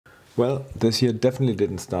Well, this year definitely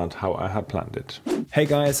didn't start how I had planned it. Hey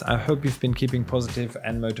guys, I hope you've been keeping positive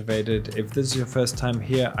and motivated. If this is your first time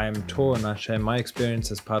here, I am Thor and I share my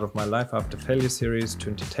experience as part of my Life After Failure series to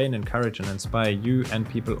entertain, encourage and inspire you and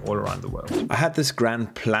people all around the world. I had this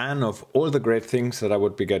grand plan of all the great things that I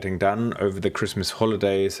would be getting done over the Christmas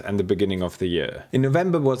holidays and the beginning of the year. In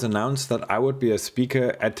November was announced that I would be a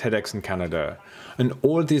speaker at TEDx in Canada. And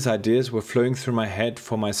all these ideas were flowing through my head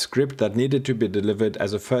for my script that needed to be delivered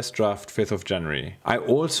as a first draft 5th of January. I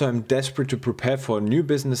also am desperate to prepare for a new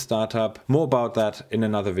business startup. More about that in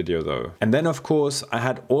another video though. And then of course I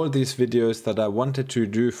had all these videos that I wanted to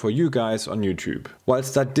do for you guys on YouTube.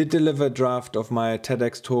 Whilst I did deliver a draft of my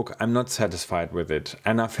TEDx talk, I'm not satisfied with it.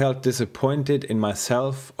 And I felt disappointed in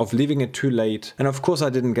myself of leaving it too late. And of course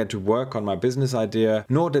I didn't get to work on my business idea,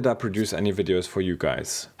 nor did I produce any videos for you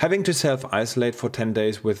guys. Having to self-isolate for 10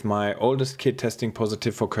 days with my oldest kid testing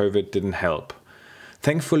positive for COVID didn't help.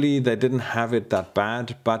 Thankfully, they didn't have it that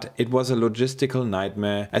bad, but it was a logistical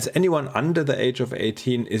nightmare as anyone under the age of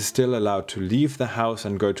 18 is still allowed to leave the house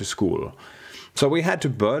and go to school. So we had to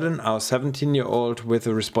burden our 17-year-old with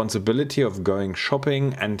the responsibility of going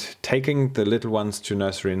shopping and taking the little ones to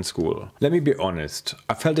nursery and school. Let me be honest,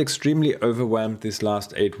 I felt extremely overwhelmed these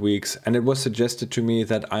last 8 weeks and it was suggested to me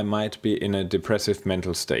that I might be in a depressive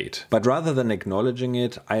mental state. But rather than acknowledging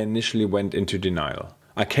it, I initially went into denial.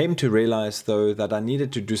 I came to realize though that I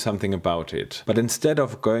needed to do something about it, but instead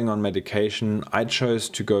of going on medication, I chose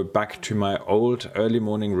to go back to my old early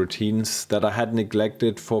morning routines that I had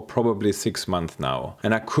neglected for probably 6 months now,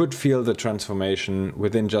 and I could feel the transformation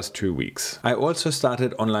within just 2 weeks. I also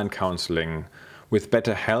started online counseling with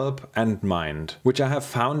BetterHelp and Mind, which I have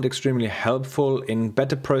found extremely helpful in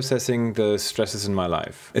better processing the stresses in my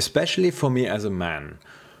life, especially for me as a man,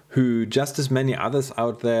 who, just as many others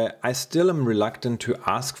out there, I still am reluctant to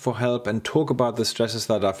ask for help and talk about the stresses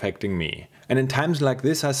that are affecting me. And in times like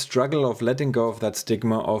this, I struggle of letting go of that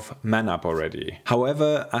stigma of man up already.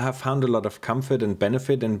 However, I have found a lot of comfort and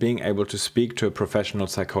benefit in being able to speak to a professional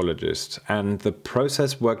psychologist, and the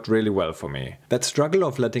process worked really well for me. That struggle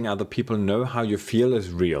of letting other people know how you feel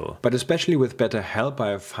is real. But especially with BetterHelp, I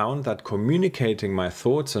have found that communicating my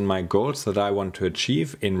thoughts and my goals that I want to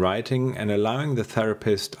achieve in writing and allowing the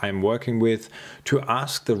therapist I'm working with to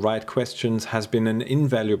ask the right questions has been an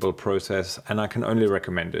invaluable process, and I can only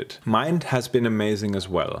recommend it. Mind has been amazing as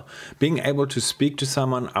well. Being able to speak to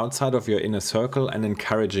someone outside of your inner circle and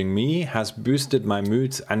encouraging me has boosted my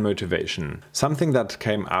moods and motivation. Something that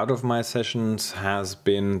came out of my sessions has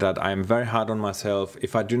been that I am very hard on myself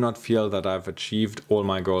if I do not feel that I've achieved all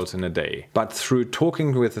my goals in a day. But through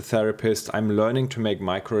talking with a therapist, I'm learning to make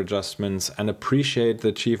micro adjustments and appreciate the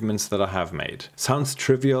achievements that I have made. Sounds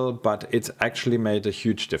trivial, but it's actually made a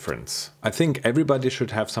huge difference. I think everybody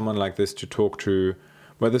should have someone like this to talk to,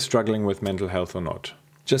 whether struggling with mental health or not.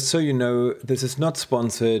 Just so you know, this is not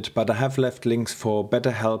sponsored, but I have left links for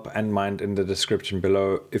BetterHelp and Mind in the description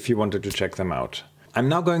below if you wanted to check them out. I'm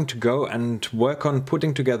now going to go and work on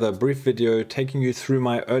putting together a brief video taking you through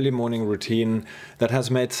my early morning routine that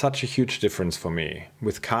has made such a huge difference for me,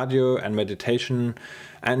 with cardio and meditation,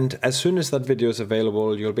 and as soon as that video is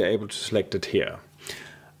available, you'll be able to select it here.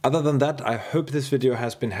 Other than that, I hope this video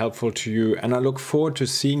has been helpful to you and I look forward to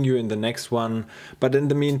seeing you in the next one. But in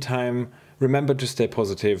the meantime, remember to stay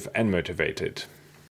positive and motivated.